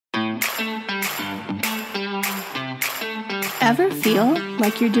Ever feel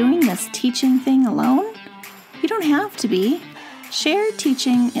like you're doing this teaching thing alone? You don't have to be. Shared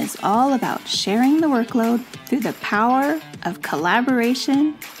teaching is all about sharing the workload through the power of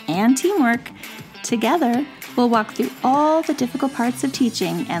collaboration and teamwork. Together, we'll walk through all the difficult parts of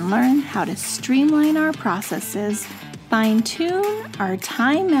teaching and learn how to streamline our processes, fine-tune our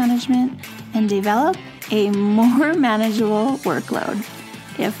time management, and develop a more manageable workload.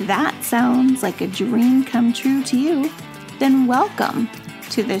 If that sounds like a dream come true to you, then welcome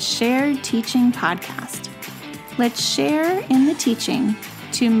to the Shared Teaching Podcast. Let's share in the teaching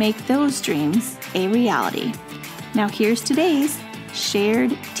to make those dreams a reality. Now here's today's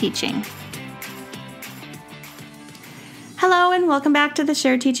Shared Teaching. Hello and welcome back to the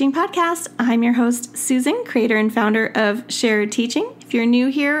Shared Teaching Podcast. I'm your host, Susan, creator and founder of Shared Teaching. If you're new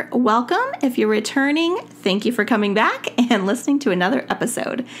here, welcome. If you're returning, thank you for coming back and listening to another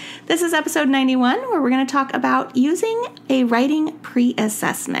episode. This is episode 91, where we're going to talk about using a writing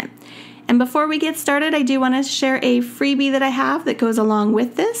pre-assessment. And before we get started, I do want to share a freebie that I have that goes along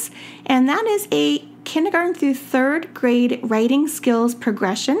with this, and that is a kindergarten through third grade writing skills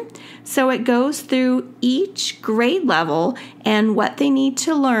progression. So it goes through each grade level and what they need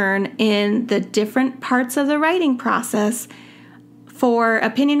to learn in the different parts of the writing process for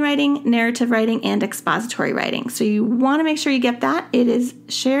opinion writing, narrative writing, and expository writing. So you want to make sure you get that. It is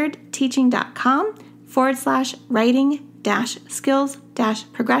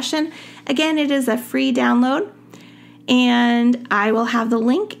sharedteaching.com/writing-skills-progression. Again, it is a free download, and I will have the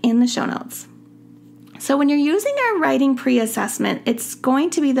link in the show notes. So when you're using our writing pre-assessment, it's going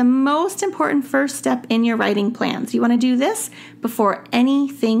to be the most important first step in your writing plans. You want to do this before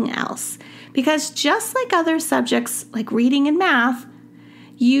anything else, because just like other subjects like reading and math,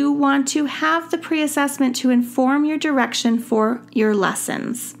 you want to have the pre-assessment to inform your direction for your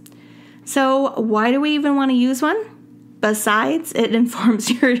lessons. So why do we even want to use one? Besides, it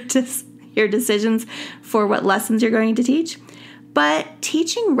informs your decisions for what lessons you're going to teach. But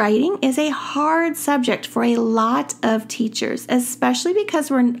teaching writing is a hard subject for a lot of teachers, especially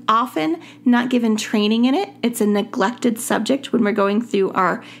because we're often not given training in it. It's a neglected subject when we're going through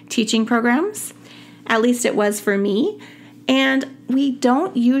our teaching programs. At least it was for me. And we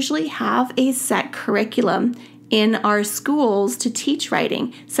don't usually have a set curriculum in our schools to teach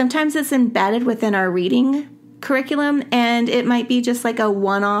writing. Sometimes it's embedded within our reading curriculum, and it might be just like a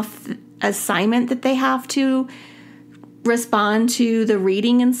one-off assignment that they have to respond to the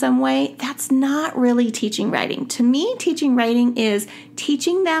reading in some way. That's not really teaching writing. To me, teaching writing is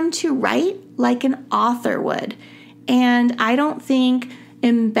teaching them to write like an author would. And I don't think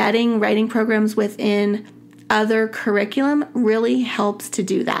embedding writing programs within other curriculum really helps to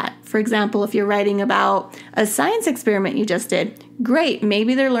do that. For example, if you're writing about a science experiment you just did, great.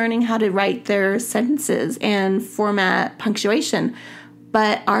 Maybe they're learning how to write their sentences and format punctuation,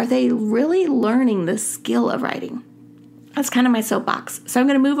 but are they really learning the skill of writing? That's kind of my soapbox. So I'm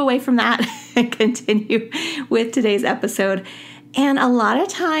going to move away from that and continue with today's episode. And a lot of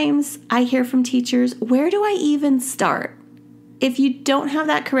times I hear from teachers, where do I even start? If you don't have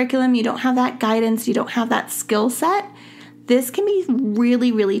that curriculum, you don't have that guidance, you don't have that skill set, this can be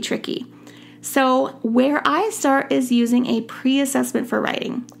really, really tricky. So where I start is using a pre-assessment for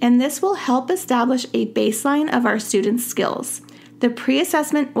writing, and this will help establish a baseline of our students' skills. The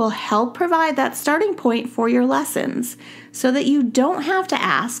pre-assessment will help provide that starting point for your lessons so that you don't have to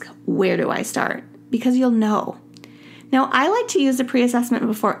ask, where do I start? Because you'll know. Now, I like to use the pre-assessment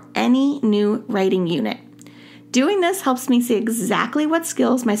before any new writing unit. Doing this helps me see exactly what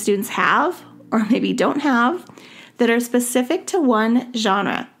skills my students have, or maybe don't have, that are specific to one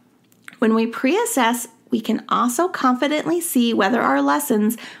genre. When we pre-assess, we can also confidently see whether our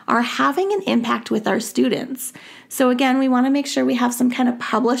lessons are having an impact with our students. So again, we want to make sure we have some kind of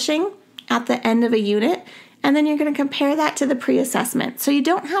publishing at the end of a unit, and then you're going to compare that to the pre-assessment. So you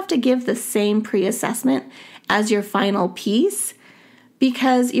don't have to give the same pre-assessment as your final piece,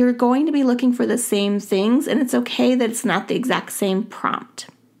 because you're going to be looking for the same things, and it's okay that it's not the exact same prompt.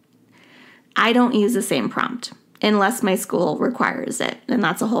 I don't use the same prompt unless my school requires it, and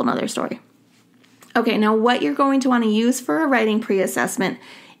that's a whole nother story. Okay, now what you're going to want to use for a writing pre-assessment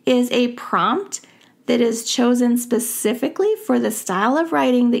is a prompt that is chosen specifically for the style of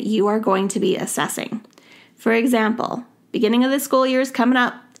writing that you are going to be assessing. For example, beginning of the school year is coming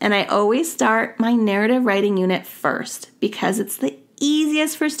up, and I always start my narrative writing unit first because it's the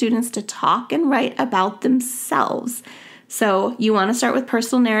easiest for students to talk and write about themselves. So you want to start with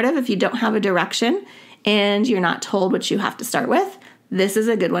personal narrative if you don't have a direction and you're not told what you have to start with. This is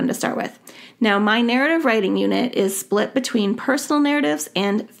a good one to start with. Now, my narrative writing unit is split between personal narratives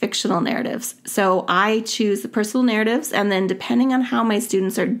and fictional narratives. So I choose the personal narratives, and then depending on how my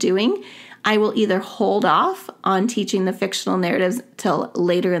students are doing, I will either hold off on teaching the fictional narratives till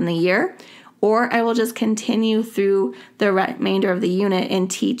later in the year, or I will just continue through the remainder of the unit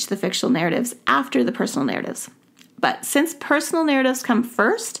and teach the fictional narratives after the personal narratives. But since personal narratives come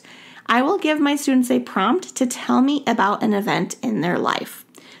first, I will give my students a prompt to tell me about an event in their life.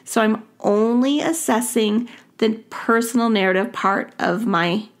 So I'm only assessing the personal narrative part of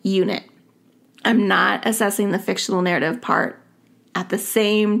my unit. I'm not assessing the fictional narrative part at the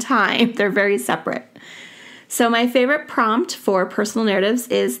same time. They're very separate. So my favorite prompt for personal narratives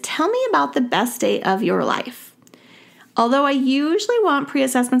is, tell me about the best day of your life. Although I usually want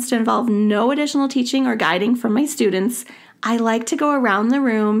pre-assessments to involve no additional teaching or guiding from my students, I like to go around the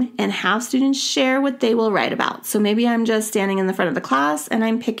room and have students share what they will write about. So maybe I'm just standing in the front of the class and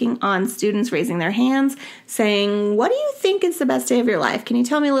I'm picking on students raising their hands saying, what do you think is the best day of your life? Can you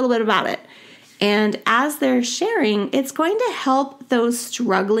tell me a little bit about it? And as they're sharing, it's going to help those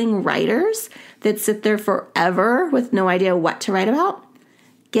struggling writers that sit there forever with no idea what to write about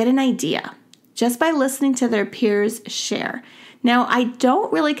get an idea just by listening to their peers share. Now, I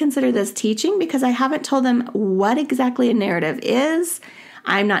don't really consider this teaching because I haven't told them what exactly a narrative is.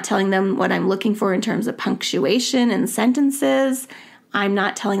 I'm not telling them what I'm looking for in terms of punctuation and sentences. I'm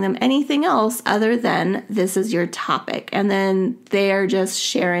not telling them anything else other than this is your topic. And then they're just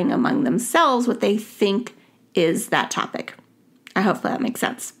sharing among themselves what they think is that topic. I hope that makes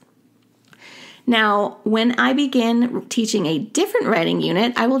sense. Now, when I begin teaching a different writing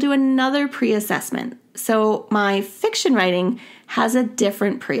unit, I will do another pre-assessment. So my fiction writing has a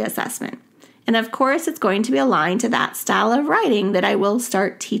different pre-assessment. And of course, it's going to be aligned to that style of writing that I will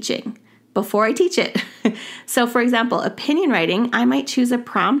start teaching before I teach it. So for example, opinion writing, I might choose a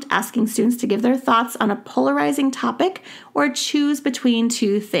prompt asking students to give their thoughts on a polarizing topic or choose between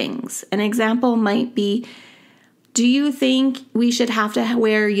two things. An example might be, do you think we should have to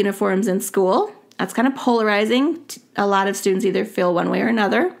wear uniforms in school? That's kind of polarizing. A lot of students either feel one way or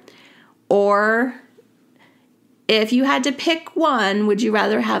another. Or if you had to pick one, would you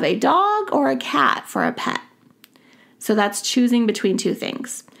rather have a dog or a cat for a pet? So that's choosing between two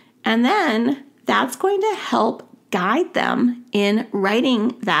things. And then that's going to help guide them in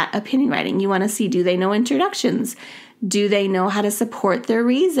writing that opinion writing. You want to see, do they know introductions? Do they know how to support their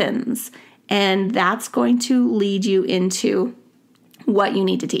reasons? And that's going to lead you into what you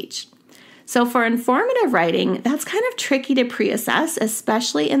need to teach. So for informative writing, that's kind of tricky to pre-assess,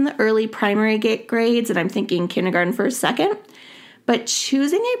 especially in the early primary grades, and I'm thinking kindergarten, first, second. But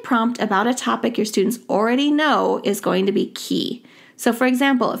choosing a prompt about a topic your students already know is going to be key. So for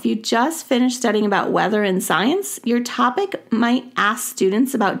example, if you just finished studying about weather in science, your topic might ask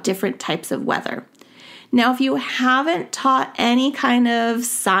students about different types of weather. Now, if you haven't taught any kind of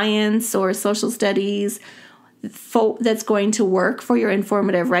science or social studies that's going to work for your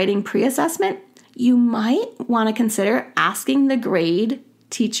informative writing pre-assessment, you might want to consider asking the grade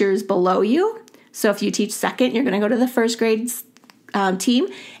teachers below you. So if you teach second, you're going to go to the first grade team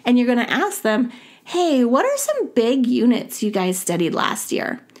and you're going to ask them, hey, what are some big units you guys studied last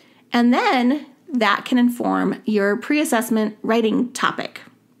year? And then that can inform your pre-assessment writing topic.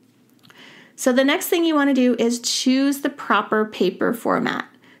 So the next thing you want to do is choose the proper paper format.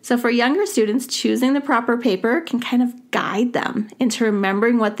 So for younger students, choosing the proper paper can kind of guide them into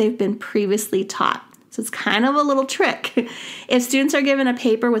remembering what they've been previously taught. So it's kind of a little trick. If students are given a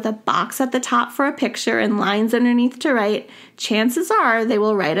paper with a box at the top for a picture and lines underneath to write, chances are they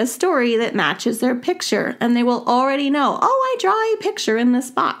will write a story that matches their picture, and they will already know, oh, I draw a picture in this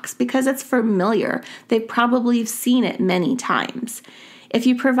box because it's familiar. They've probably seen it many times. If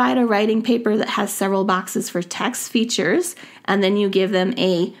you provide a writing paper that has several boxes for text features, and then you give them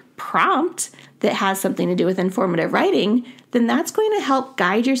a prompt that has something to do with informative writing, then that's going to help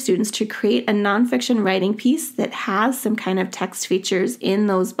guide your students to create a nonfiction writing piece that has some kind of text features in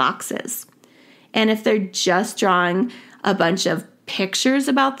those boxes. And if they're just drawing a bunch of pictures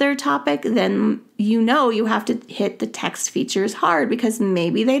about their topic, then you know you have to hit the text features hard because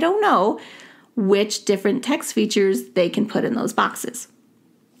maybe they don't know which different text features they can put in those boxes.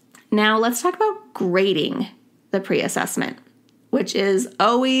 Now let's talk about grading the pre-assessment, which is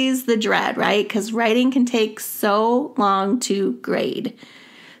always the dread, right? Because writing can take so long to grade.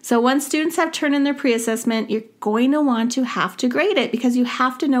 So once students have turned in their pre-assessment, you're going to want to have to grade it because you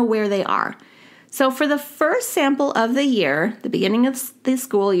have to know where they are. So for the first sample of the year, the beginning of the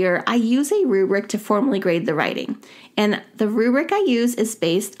school year, I use a rubric to formally grade the writing. And the rubric I use is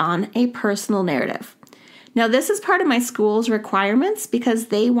based on a personal narrative. Now, this is part of my school's requirements because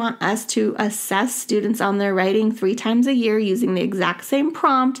they want us to assess students on their writing 3 times a year using the exact same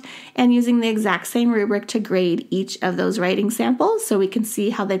prompt and using the exact same rubric to grade each of those writing samples so we can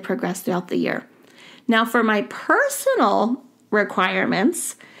see how they progress throughout the year. Now, for my personal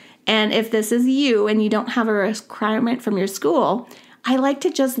requirements, and if this is you and you don't have a requirement from your school, I like to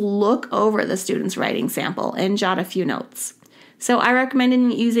just look over the student's writing sample and jot a few notes. So I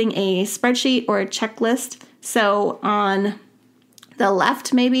recommend using a spreadsheet or a checklist. So on the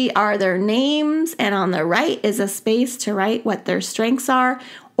left maybe are their names, and on the right is a space to write what their strengths are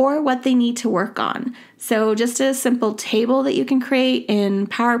or what they need to work on. So just a simple table that you can create in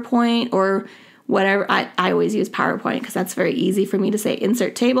PowerPoint or whatever. I always use PowerPoint because that's very easy for me to say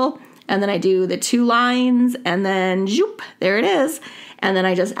insert table. And then I do the 2 lines and then zoop, there it is. And then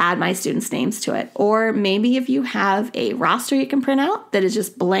I just add my students' names to it. Or maybe if you have a roster you can print out that is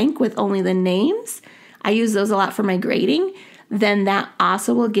just blank with only the names, I use those a lot for my grading, then that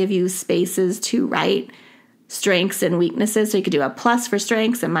also will give you spaces to write strengths and weaknesses. So you could do a plus for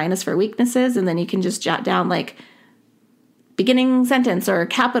strengths and minus for weaknesses, and then you can just jot down like beginning sentence or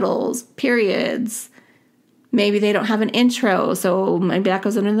capitals, periods. Maybe they don't have an intro, so maybe that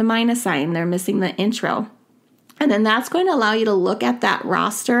goes under the minus sign. They're missing the intro. And then that's going to allow you to look at that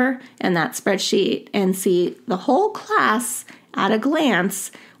roster and that spreadsheet and see the whole class at a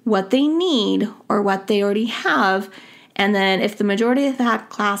glance, what they need or what they already have. And then if the majority of that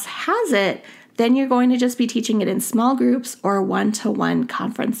class has it, then you're going to just be teaching it in small groups or one-to-one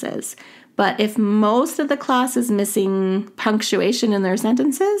conferences. But if most of the class is missing punctuation in their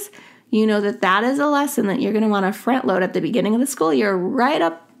sentences, you know that that is a lesson that you're going to want to front load at the beginning of the school year, right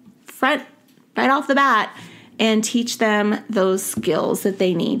up front, right off the bat, and teach them those skills that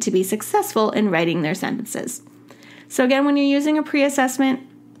they need to be successful in writing their sentences. So again, when you're using a pre-assessment,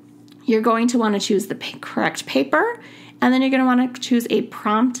 you're going to want to choose the correct paper, and then you're going to want to choose a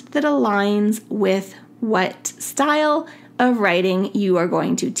prompt that aligns with what style of writing you are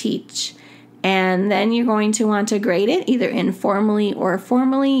going to teach. And then you're going to want to grade it either informally or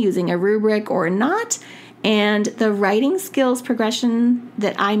formally using a rubric or not. And the writing skills progression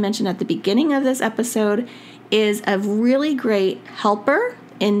that I mentioned at the beginning of this episode is a really great helper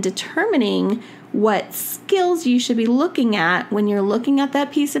in determining what skills you should be looking at when you're looking at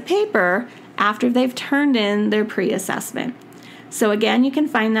that piece of paper after they've turned in their pre-assessment. So again, you can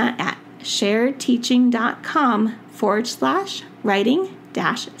find that at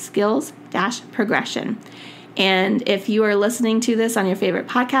sharedteaching.com/writing-skills-progression. And if you are listening to this on your favorite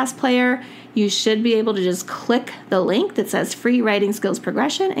podcast player, you should be able to just click the link that says free writing skills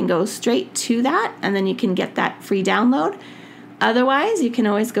progression and go straight to that, and then you can get that free download. Otherwise, you can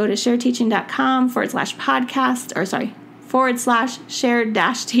always go to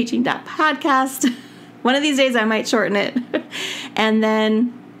sharedteaching.com/shared-teaching.podcast. One of these days I might shorten it. And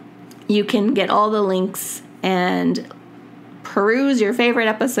then you can get all the links and peruse your favorite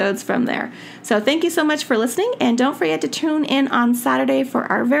episodes from there. So thank you so much for listening, and don't forget to tune in on Saturday for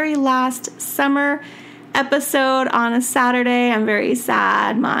our very last summer episode on a Saturday. I'm very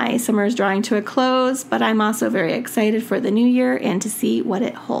sad. My summer is drawing to a close, but I'm also very excited for the new year and to see what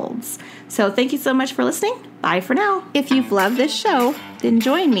it holds. So thank you so much for listening. Bye for now. If you've loved this show, then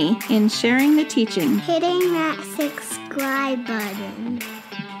join me in sharing the teaching, hitting that subscribe button,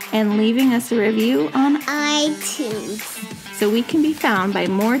 and leaving us a review on iTunes, so we can be found by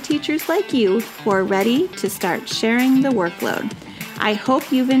more teachers like you who are ready to start sharing the workload. I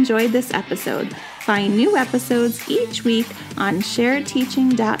hope you've enjoyed this episode. Find new episodes each week on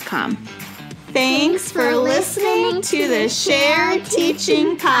sharedteaching.com. Thanks for listening to the Shared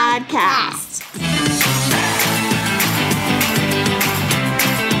Teaching Podcast.